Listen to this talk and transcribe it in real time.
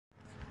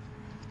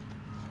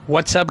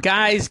What's up,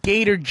 guys?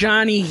 Gator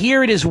Johnny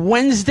here. It is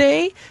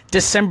Wednesday,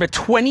 December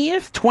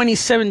 20th,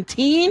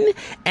 2017,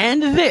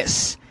 and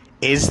this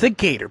is the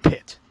Gator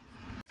Pit.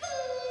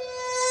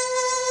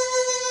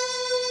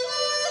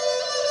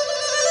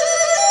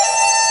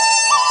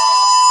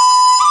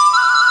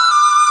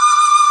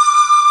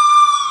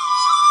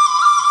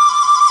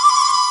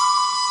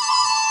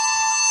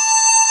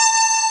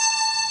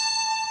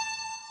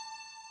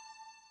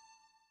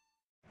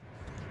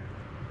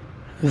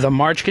 The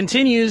march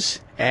continues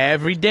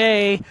every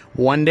day,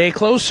 one day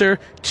closer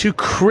to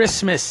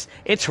Christmas.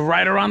 It's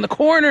right around the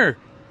corner.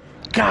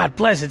 God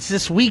bless, it's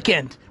this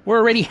weekend. We're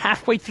already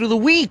halfway through the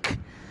week.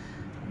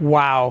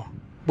 Wow.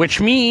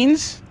 Which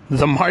means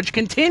the march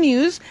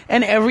continues,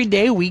 and every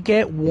day we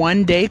get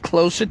one day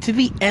closer to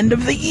the end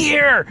of the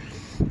year,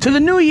 to the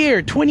new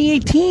year,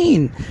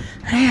 2018.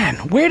 Man,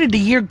 where did the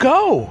year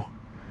go?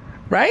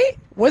 Right?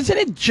 Wasn't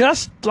it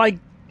just like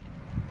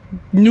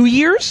New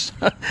Year's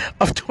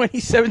of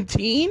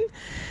 2017?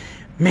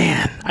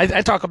 Man,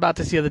 I talk about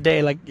this the other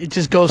day. Like, it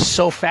just goes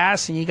so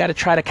fast, and you got to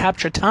try to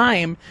capture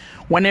time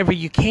whenever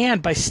you can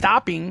by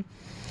stopping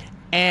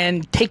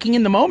and taking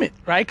in the moment,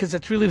 right? Because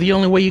that's really the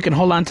only way you can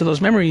hold on to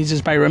those memories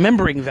is by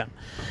remembering them.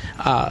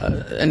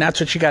 And that's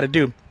what you got to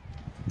do.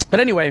 But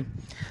anyway,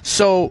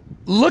 so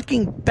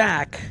looking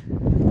back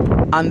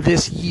on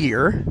this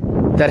year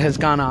that has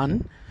gone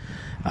on,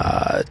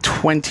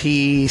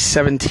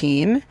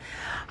 2017,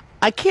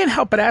 I can't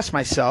help but ask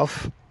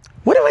myself,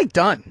 what have I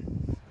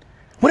done?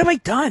 What have I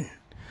done?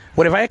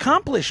 What have I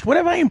accomplished? What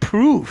have I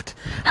improved?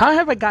 How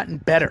have I gotten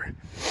better?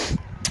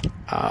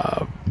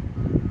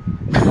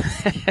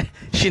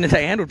 Sheena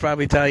Diane would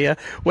probably tell you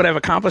what I've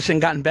accomplished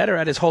and gotten better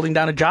at is holding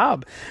down a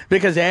job.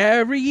 Because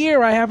every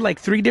year I have like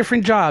 3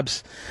 different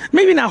jobs.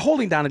 Maybe not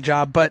holding down a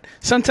job, but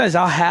sometimes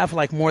I'll have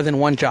like more than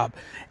one job.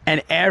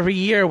 And every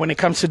year when it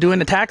comes to doing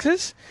the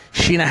taxes,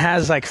 Sheena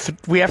has like,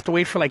 we have to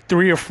wait for like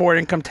 3 or 4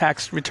 income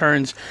tax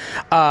returns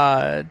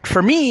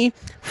for me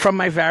from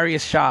my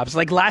various jobs.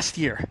 Like last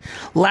year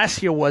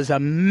was a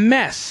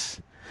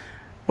mess.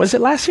 Was it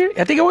last year?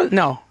 I think it was.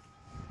 No.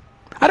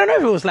 I don't know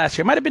if it was last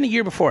year. It might have been a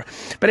year before.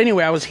 But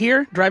anyway, I was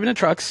here driving the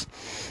trucks,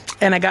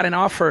 and I got an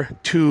offer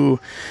to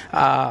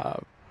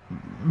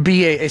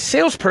be a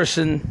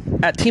salesperson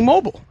at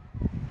T-Mobile.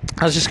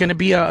 I was just going to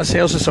be a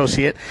sales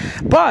associate.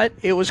 But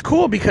it was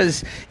cool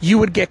because you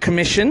would get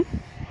commission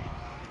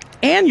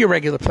and your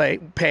regular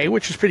pay,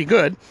 which was pretty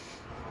good.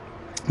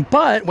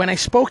 But when I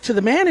spoke to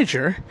the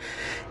manager,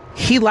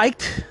 he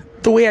liked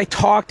the way I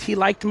talked. He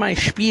liked my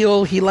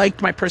spiel. He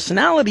liked my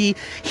personality.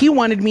 He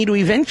wanted me to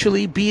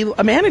eventually be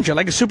a manager,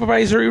 like a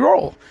supervisory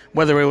role,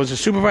 whether it was a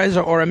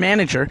supervisor or a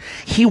manager.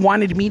 He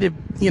wanted me to,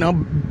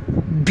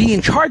 be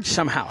in charge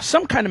somehow,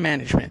 some kind of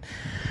management,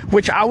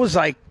 which I was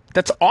like,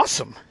 that's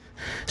awesome.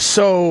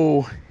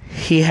 So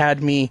he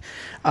had me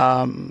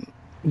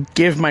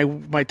give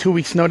my 2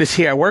 weeks notice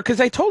here at work, because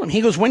I told him.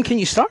 He goes, when can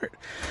you start?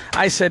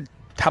 I said,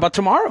 how about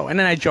tomorrow? And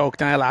then I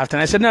joked and I laughed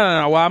and I said,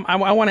 no. Well,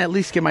 I want to at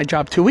least give my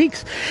job 2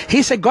 weeks.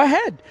 He said, go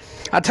ahead.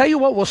 I'll tell you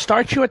what, we'll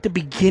start you at the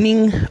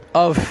beginning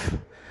of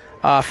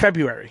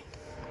February.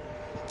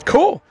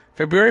 Cool.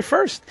 February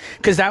 1st,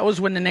 because that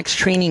was when the next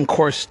training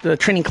class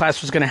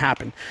was going to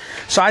happen.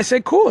 So I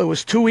said, cool. It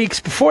was 2 weeks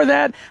before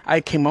that.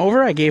 I came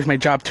over. I gave my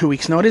job 2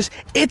 weeks notice.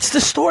 It's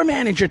the store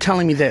manager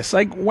telling me this.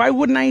 Like, why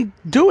wouldn't I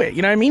do it?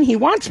 You know what I mean? He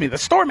wants me. The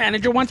store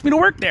manager wants me to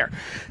work there.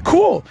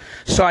 Cool.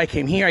 So I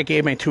came here. I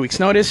gave my 2 weeks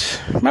notice.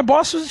 My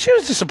boss she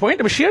was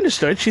disappointed, but she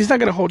understood. She's not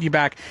going to hold you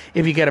back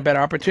if you get a better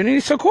opportunity.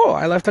 So cool.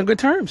 I left on good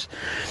terms.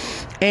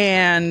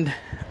 And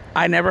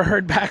I never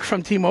heard back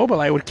from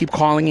T-Mobile. I would keep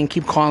calling and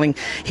keep calling.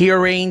 He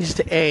arranged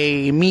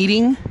a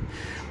meeting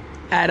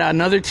at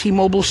another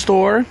T-Mobile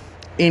store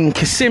in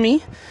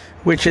Kissimmee,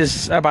 which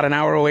is about an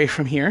hour away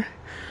from here,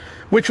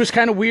 which was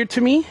kind of weird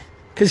to me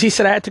because he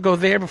said I had to go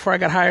there before I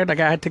got hired. Like,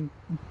 I had to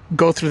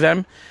go through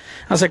them.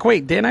 I was like,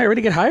 wait, didn't I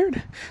already get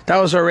hired? That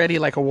was already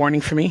like a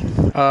warning for me.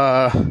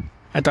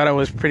 I thought I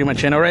was pretty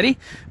much in already,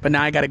 but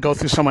now I got to go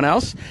through someone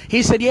else.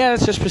 He said, yeah,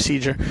 that's just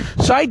procedure.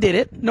 So I did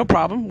it. No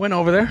problem. Went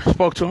over there,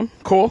 spoke to him.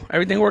 Cool.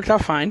 Everything worked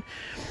out fine.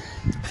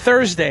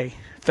 Thursday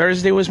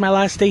was my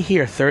last day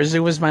here. Thursday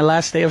was my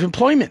last day of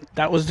employment.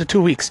 That was the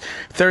 2 weeks.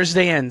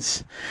 Thursday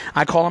ends.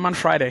 I call him on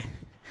Friday.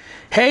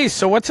 Hey,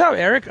 so what's up,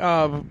 Eric?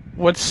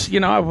 What's,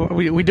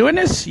 we doing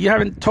this? You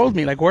haven't told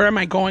me. Like, where am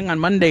I going on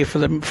Monday for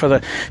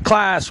the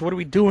class? What are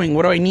we doing?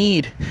 What do I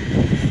need?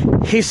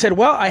 He said,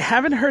 well, I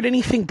haven't heard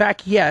anything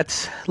back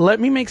yet. Let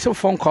me make some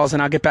phone calls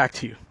and I'll get back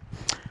to you.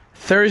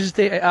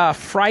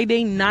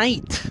 Friday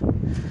night.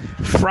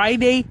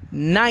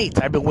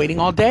 I've been waiting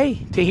all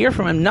day to hear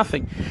from him.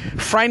 Nothing.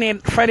 Friday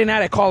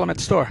night, I call him at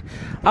the store.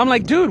 I'm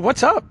like, dude,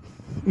 what's up?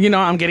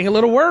 I'm getting a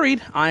little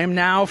worried. I am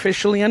now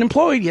officially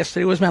unemployed.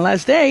 Yesterday was my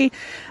last day.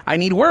 I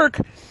need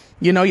work.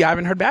 You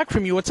haven't heard back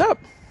from you. What's up?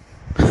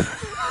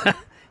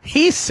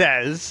 He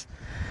says,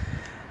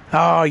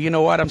 oh, you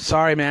know what? I'm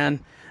sorry, man.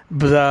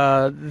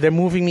 They're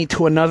moving me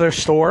to another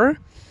store,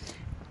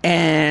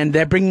 and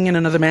they're bringing in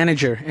another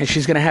manager, and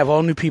she's going to have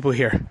all new people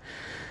here.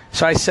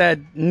 So I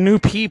said, new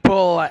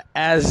people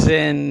as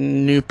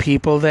in new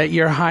people that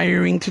you're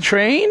hiring to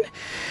train?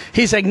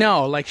 He's like,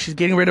 no, like she's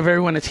getting rid of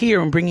everyone that's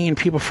here and bringing in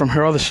people from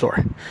her other store.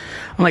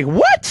 I'm like,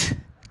 what?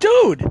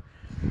 Dude,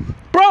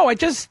 bro, I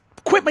just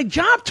quit my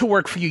job to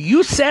work for you.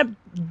 You said,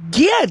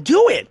 yeah,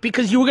 do it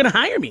because you were going to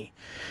hire me.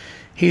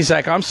 He's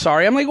like, I'm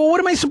sorry. I'm like, well, what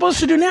am I supposed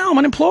to do now? I'm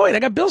unemployed. I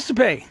got bills to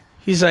pay.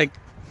 He's like,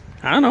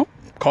 I don't know.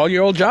 Call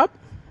your old job.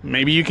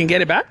 Maybe you can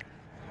get it back.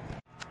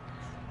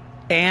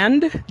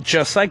 And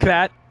just like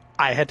that,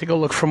 I had to go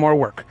look for more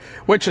work,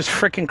 which is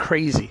freaking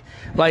crazy.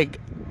 Like,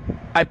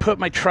 I put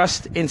my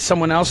trust in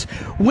someone else,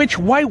 which,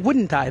 why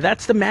wouldn't I?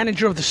 That's the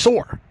manager of the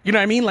store. You know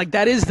what I mean? Like,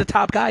 that is the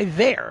top guy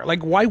there.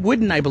 Like, why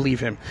wouldn't I believe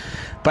him?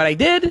 But I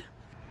did,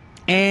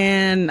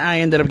 and I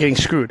ended up getting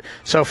screwed.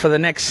 So for the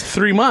next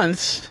 3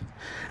 months,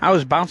 I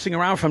was bouncing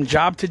around from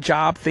job to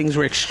job. Things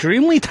were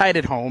extremely tight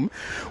at home.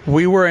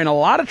 We were in a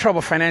lot of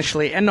trouble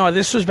financially. And no,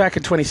 this was back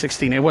in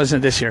 2016. It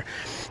wasn't this year.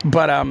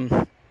 But,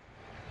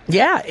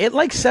 yeah, it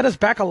like set us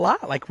back a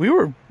lot. Like we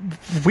were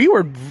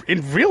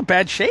in real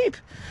bad shape.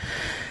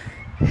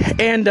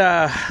 And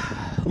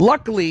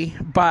luckily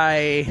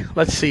by,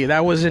 let's see,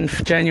 that was in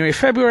January,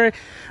 February.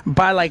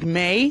 By like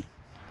May,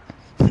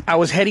 I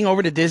was heading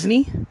over to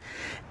Disney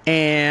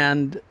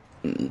and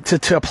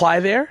to apply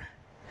there.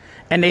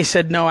 And they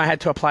said, no, I had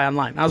to apply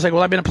online. I was like,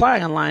 well, I've been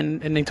applying online,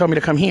 and they told me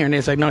to come here. And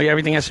they said, no,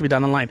 everything has to be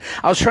done online.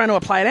 I was trying to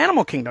apply at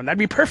Animal Kingdom. That'd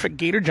be perfect.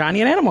 Gator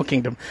Johnny at Animal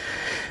Kingdom.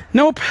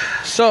 Nope.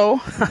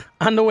 So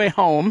on the way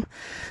home,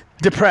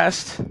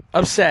 depressed,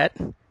 upset,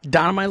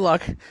 down on my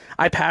luck,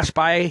 I passed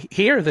by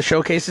here, the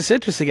Showcase of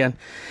Citrus again.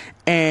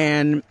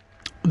 And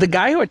the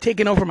guy who had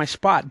taken over my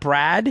spot,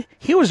 Brad,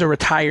 he was a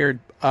retired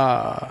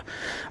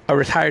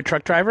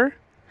truck driver.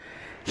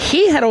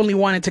 He had only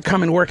wanted to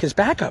come and work his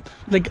backup,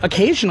 like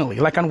occasionally,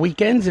 like on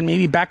weekends and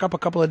maybe back up a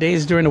couple of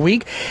days during the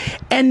week.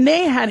 And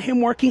they had him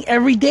working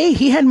every day.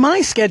 He had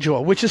my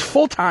schedule, which is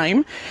full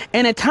time,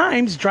 and at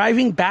times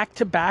driving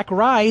back-to-back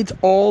rides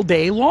all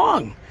day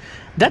long.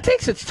 That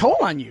takes its toll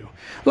on you.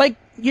 Like,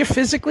 you're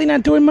physically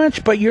not doing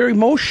much, but you're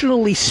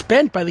emotionally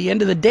spent by the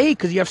end of the day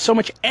because you have so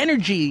much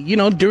energy, you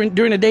know, during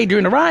the day,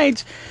 during the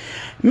rides.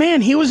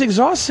 Man, he was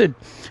exhausted.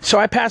 So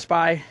I passed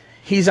by.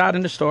 He's out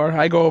in the store.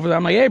 I go over there.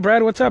 I'm like, hey,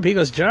 Brad, what's up? He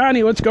goes,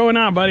 Johnny, what's going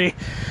on, buddy?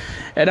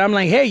 And I'm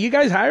like, hey, you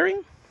guys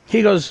hiring?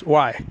 He goes,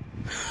 why?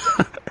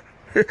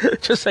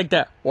 Just like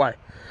that. Why?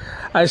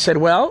 I said,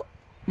 well,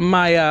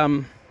 my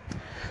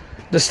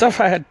the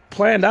stuff I had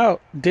planned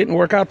out didn't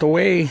work out the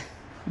way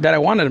that I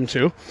wanted him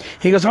to.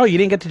 He goes, oh, you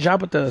didn't get the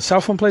job with the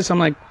cell phone place? I'm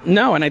like,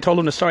 no. And I told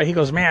him the story. He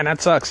goes, man,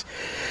 that sucks.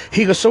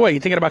 He goes, so what,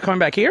 you thinking about coming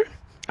back here?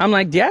 I'm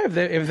like, yeah,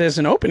 if there's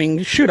an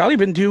opening, shoot, I'll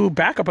even do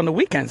backup on the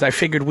weekends. I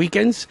figured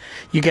weekends,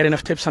 you get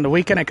enough tips on the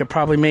weekend, I could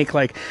probably make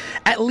like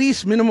at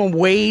least minimum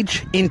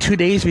wage in 2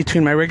 days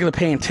between my regular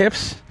pay and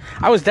tips.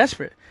 I was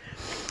desperate.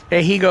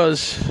 And he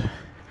goes,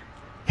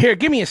 here,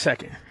 give me a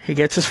second. He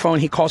gets his phone.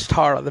 He calls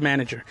Tara, the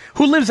manager,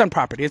 who lives on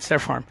property. It's their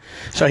farm.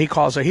 So he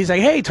calls her. He's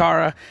like, hey,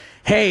 Tara,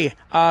 hey,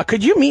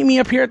 could you meet me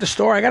up here at the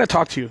store? I got to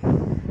talk to you.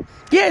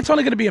 Yeah, it's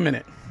only going to be a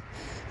minute.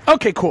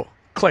 Okay, cool.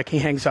 Click. He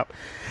hangs up.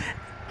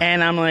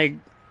 And I'm like,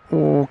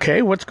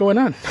 okay, what's going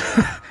on?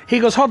 He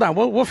goes, hold on,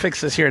 we'll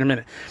fix this here in a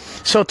minute.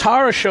 So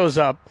Tara shows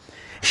up.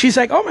 She's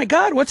like, oh my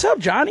God, what's up,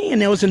 Johnny?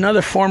 And there was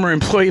another former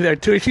employee there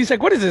too. She's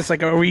like, what is this,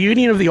 like a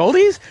reunion of the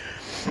oldies?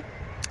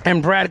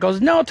 And Brad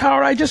goes, no,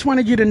 Tara, I just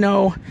wanted you to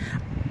know,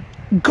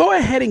 go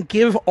ahead and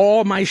give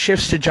all my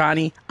shifts to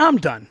Johnny. I'm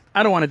done.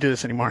 I don't want to do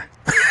this anymore.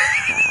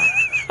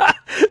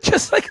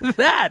 Just like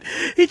that.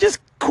 He just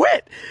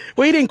quit.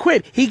 Well, he didn't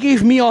quit. He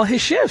gave me all his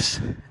shifts.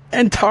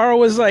 And Tara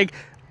was like,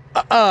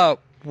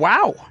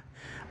 wow.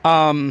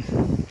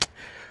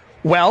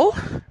 Well,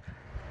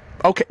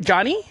 okay,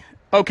 Johnny,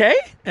 okay.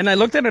 And I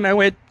looked at her and I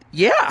went,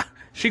 yeah.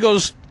 She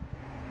goes,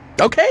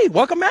 okay,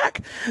 welcome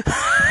back.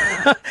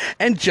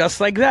 And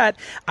just like that,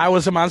 I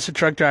was a monster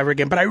truck driver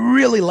again. But I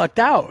really lucked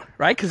out,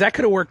 right? Because that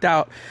could have worked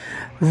out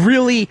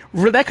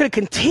that could have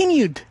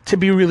continued to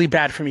be really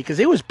bad for me because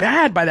it was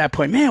bad by that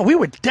point. Man, we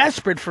were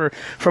desperate for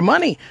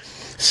money.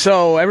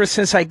 So ever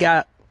since I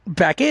got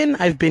back in,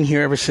 I've been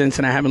here ever since,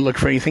 and I haven't looked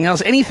for anything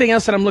else. Anything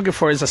else that I'm looking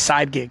for is a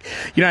side gig.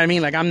 You know what I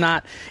mean? Like, I'm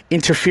not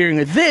interfering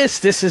with this.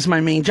 This is my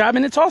main job,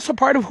 and it's also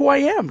part of who I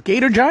am.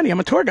 Gator Johnny. I'm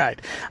a tour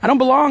guide. I don't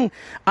belong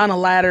on a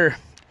ladder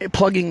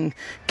plugging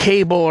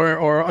cable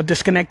or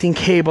disconnecting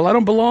cable. I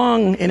don't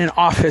belong in an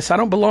office. I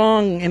don't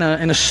belong in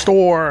a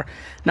store.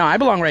 No, I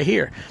belong right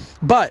here.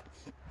 But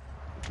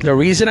the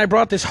reason I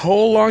brought this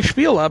whole long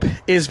spiel up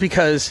is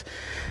because,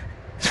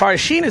 as far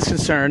as Sheen is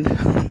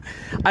concerned,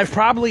 I've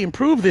probably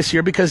improved this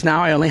year because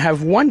now I only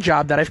have one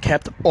job that I've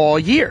kept all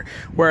year,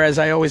 whereas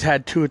I always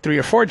had 2 or 3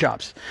 or 4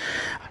 jobs.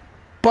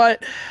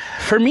 But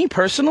for me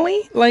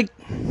personally, like,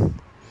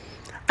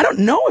 I don't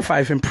know if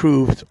I've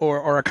improved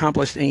or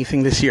accomplished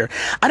anything this year.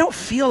 I don't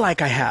feel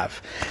like I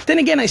have. Then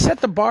again, I set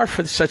the bar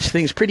for such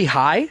things pretty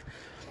high.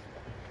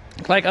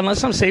 Like,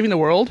 unless I'm saving the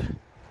world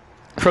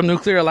from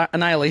nuclear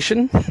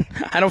annihilation,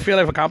 I don't feel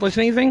I've accomplished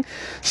anything.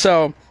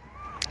 So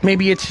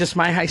Maybe it's just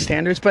my high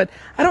standards, but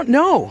I don't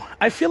know.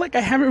 I feel like I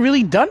haven't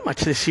really done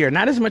much this year,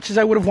 not as much as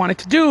I would have wanted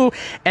to do.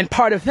 And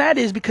part of that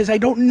is because I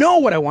don't know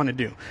what I want to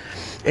do.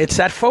 It's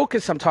that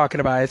focus I'm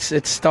talking about.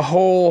 It's the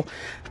whole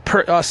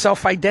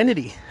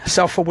self-identity,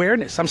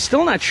 self-awareness. I'm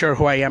still not sure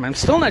who I am. I'm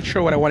still not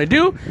sure what I want to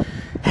do,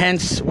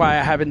 hence why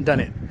I haven't done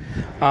it.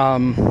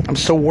 I'm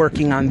still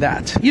working on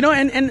that. You know,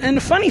 and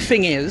the funny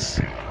thing is,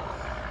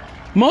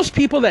 most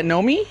people that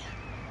know me,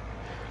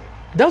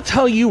 they'll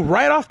tell you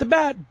right off the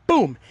bat,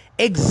 boom,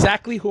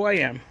 exactly who I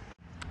am.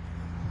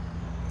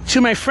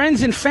 To my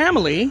friends and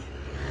family,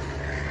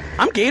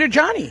 I'm Gator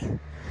Johnny.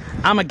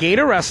 I'm a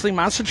Gator wrestling,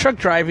 monster truck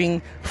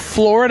driving,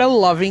 Florida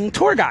loving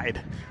tour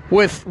guide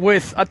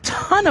with a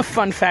ton of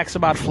fun facts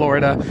about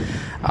Florida,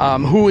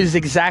 who is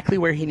exactly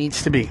where he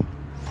needs to be.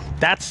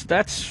 That's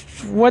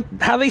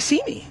how they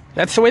see me.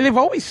 That's the way they've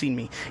always seen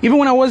me. Even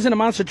when I was in a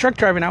monster truck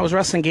driving, I was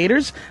wrestling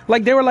Gators.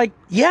 Like, they were like,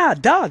 yeah,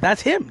 duh,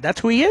 that's him. That's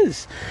who he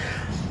is.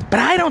 But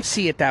I don't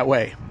see it that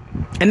way.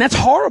 And that's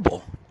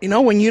horrible. You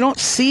know, when you don't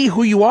see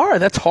who you are,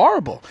 that's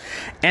horrible.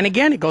 And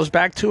again, it goes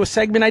back to a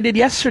segment I did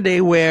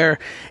yesterday where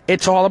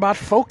it's all about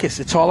focus.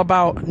 It's all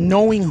about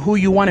knowing who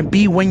you want to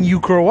be when you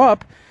grow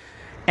up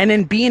and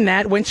then being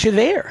that once you're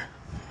there.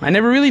 I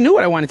never really knew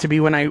what I wanted to be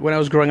when I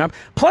was growing up.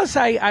 Plus,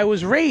 I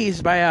was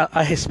raised by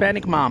a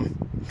Hispanic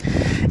mom.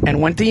 And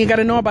one thing you got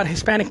to know about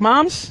Hispanic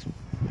moms,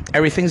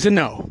 everything's a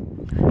no.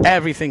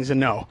 Everything's a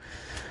no.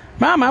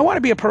 Mom, I want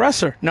to be a pro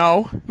wrestler.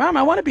 No. Mom,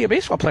 I want to be a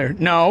baseball player.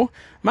 No.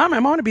 Mom, I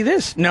want to be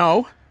this.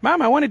 No.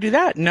 Mom, I want to do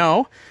that.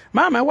 No.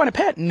 Mom, I want a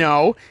pet.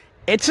 No.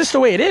 It's just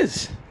the way it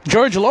is.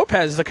 George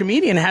Lopez, the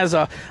comedian, has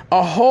a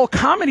whole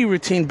comedy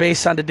routine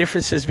based on the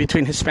differences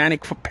between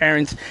Hispanic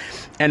parents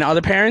and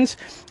other parents.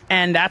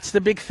 And that's the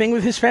big thing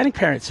with Hispanic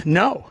parents.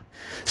 No.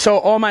 So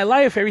all my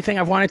life, everything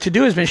I've wanted to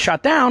do has been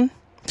shot down.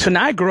 So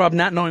now I grew up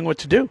not knowing what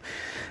to do.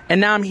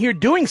 And now I'm here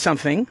doing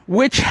something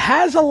which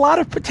has a lot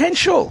of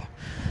potential.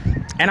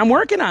 And I'm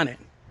working on it.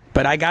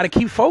 But I got to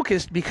keep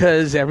focused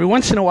because every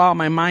once in a while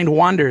my mind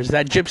wanders.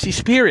 That gypsy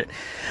spirit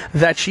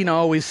that Sheena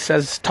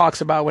always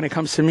talks about when it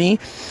comes to me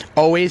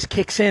always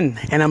kicks in.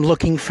 And I'm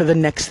looking for the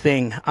next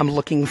thing. I'm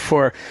looking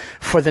for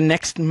the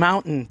next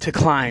mountain to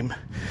climb.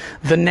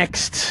 The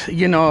next,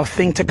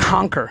 thing to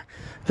conquer.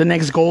 The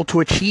next goal to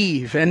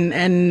achieve.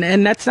 And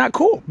that's not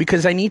cool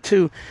because I need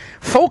to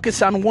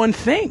focus on one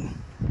thing.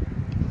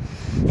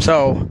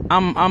 So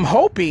I'm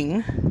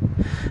hoping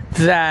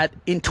that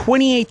in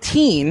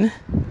 2018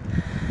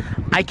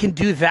 I can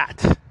do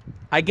that.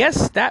 I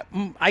guess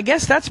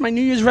that's my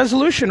New Year's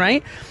resolution,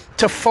 right?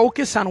 To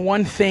focus on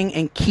one thing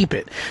and keep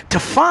it. To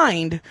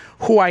find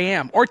who I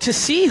am or to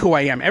see who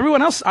I am.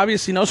 Everyone else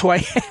obviously knows who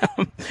I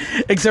am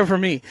except for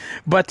me.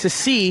 But to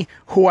see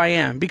who I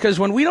am. Because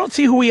when we don't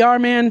see who we are,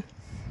 man,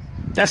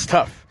 that's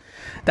tough.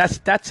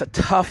 That's a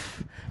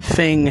tough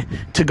thing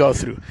to go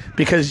through.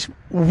 Because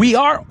we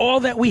are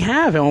all that we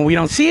have. And when we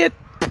don't see it,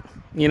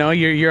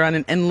 you're on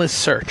an endless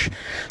search.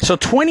 So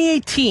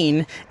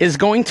 2018 is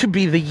going to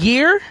be the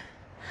year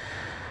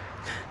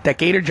that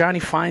Gator Johnny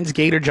finds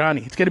Gator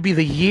Johnny. It's going to be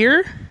the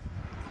year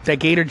that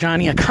Gator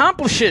Johnny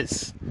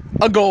accomplishes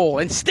a goal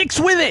and sticks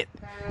with it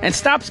and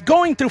stops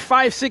going through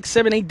 5, 6,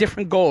 7, 8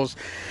 different goals.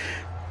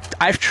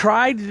 I've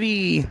tried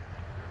the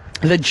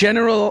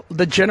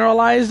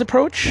generalized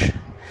approach.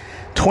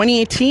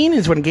 2018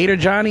 is when Gator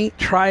Johnny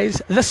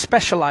tries the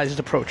specialized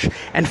approach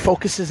and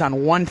focuses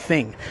on one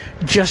thing,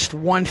 just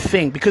one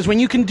thing. Because when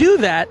you can do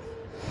that,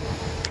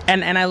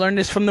 and I learned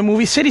this from the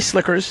movie City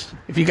Slickers.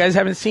 If you guys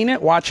haven't seen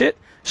it, watch it.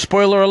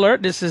 Spoiler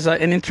alert, this is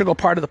an integral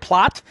part of the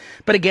plot.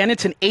 But again,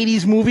 it's an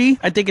 80s movie.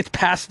 I think it's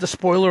past the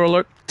spoiler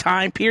alert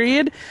time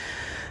period.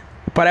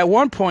 But at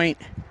one point,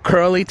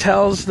 Curly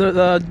tells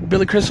the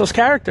Billy Crystal's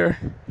character,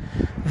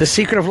 the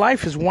secret of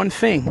life is one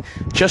thing,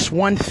 just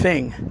one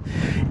thing.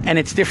 And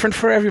it's different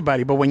for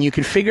everybody. But when you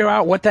can figure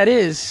out what that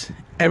is,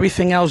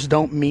 everything else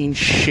don't mean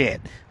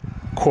shit,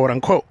 quote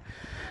unquote.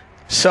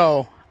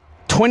 So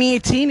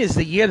 2018 is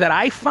the year that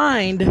I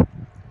find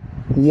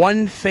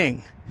one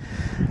thing.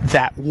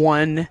 That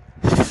one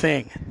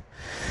thing.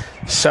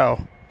 So,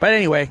 but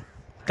anyway,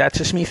 that's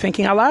just me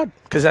thinking out loud,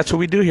 because that's what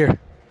we do here.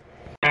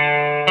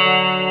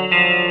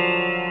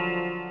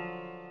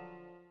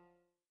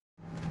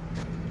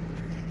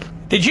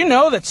 Did you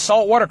know that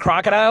saltwater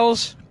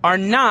crocodiles are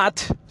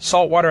not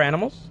saltwater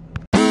animals?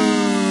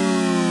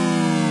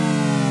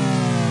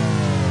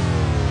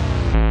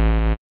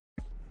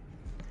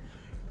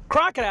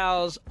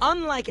 Crocodiles,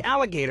 unlike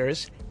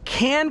alligators,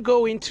 can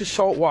go into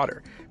salt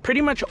water.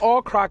 Pretty much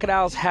all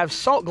crocodiles have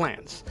salt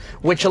glands,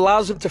 which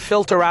allows them to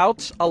filter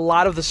out a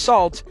lot of the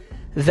salt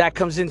that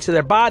comes into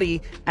their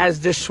body as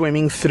they're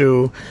swimming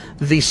through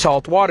the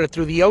salt water,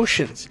 through the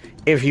oceans,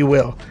 if you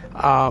will.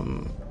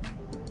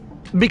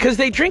 Because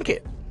they drink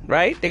it,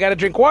 right? They got to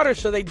drink water,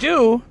 so they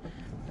do.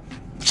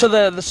 So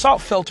the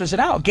salt filters it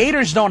out.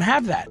 Gators don't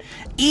have that.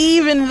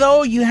 Even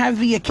though you have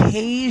the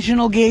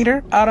occasional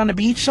gator out on the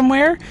beach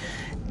somewhere,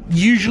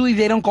 usually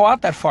they don't go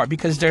out that far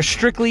because they're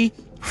strictly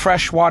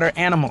freshwater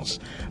animals.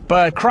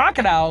 But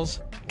crocodiles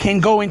can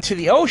go into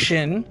the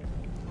ocean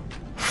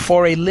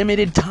for a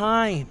limited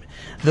time.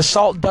 The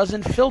salt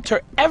doesn't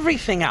filter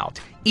everything out.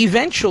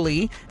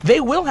 Eventually, they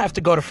will have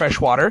to go to fresh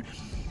water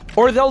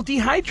or they'll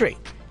dehydrate.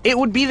 It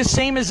would be the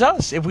same as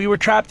us if we were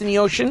trapped in the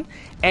ocean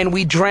and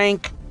we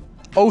drank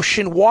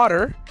ocean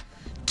water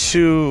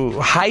to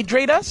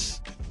hydrate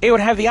us. It would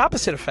have the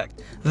opposite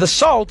effect. The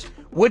salt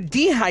would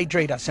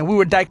dehydrate us and we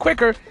would die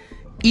quicker.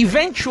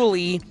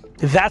 Eventually,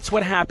 that's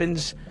what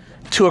happens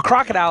to a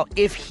crocodile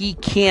if he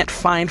can't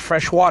find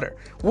fresh water,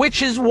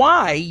 which is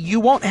why you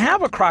won't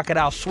have a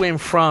crocodile swim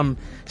from,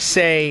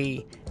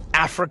 say,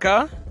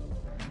 Africa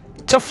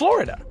to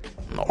Florida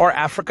or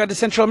Africa to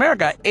Central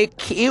America.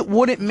 It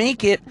wouldn't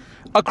make it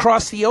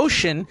across the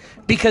ocean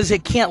because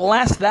it can't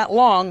last that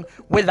long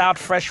without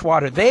fresh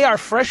water. They are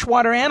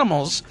freshwater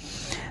animals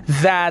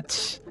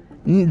that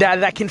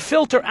can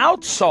filter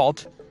out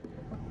salt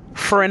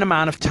for an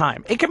amount of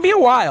time. It can be a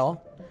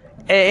while.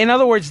 In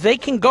other words,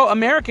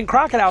 American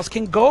crocodiles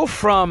can go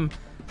from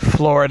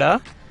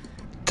Florida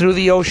through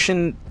the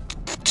ocean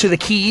to the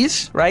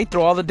Keys, right?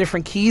 Through all the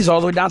different Keys, all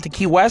the way down to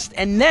Key West,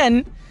 and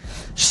then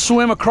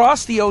swim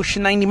across the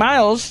ocean 90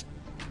 miles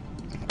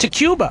to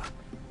Cuba.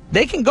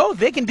 They can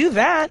do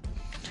that.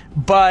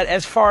 But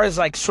as far as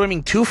like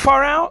swimming too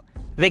far out,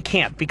 they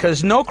can't,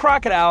 because no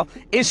crocodile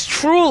is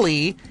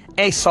truly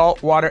a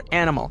saltwater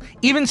animal.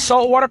 Even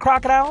saltwater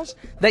crocodiles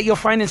that you'll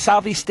find in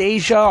Southeast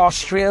Asia,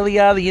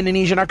 Australia, the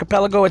Indonesian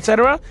archipelago,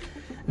 etc.,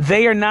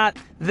 they are not,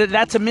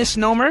 that's a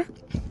misnomer.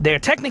 They're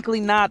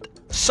technically not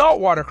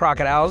saltwater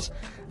crocodiles.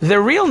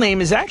 Their real name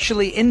is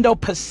actually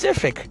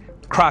Indo-Pacific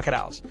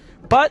crocodiles.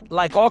 But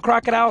like all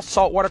crocodiles,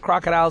 saltwater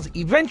crocodiles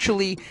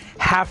eventually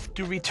have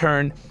to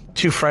return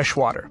to fresh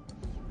water.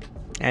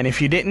 And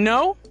if you didn't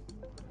know,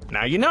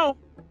 now you know.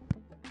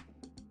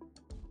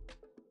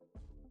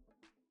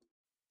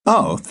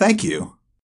 Oh, thank you.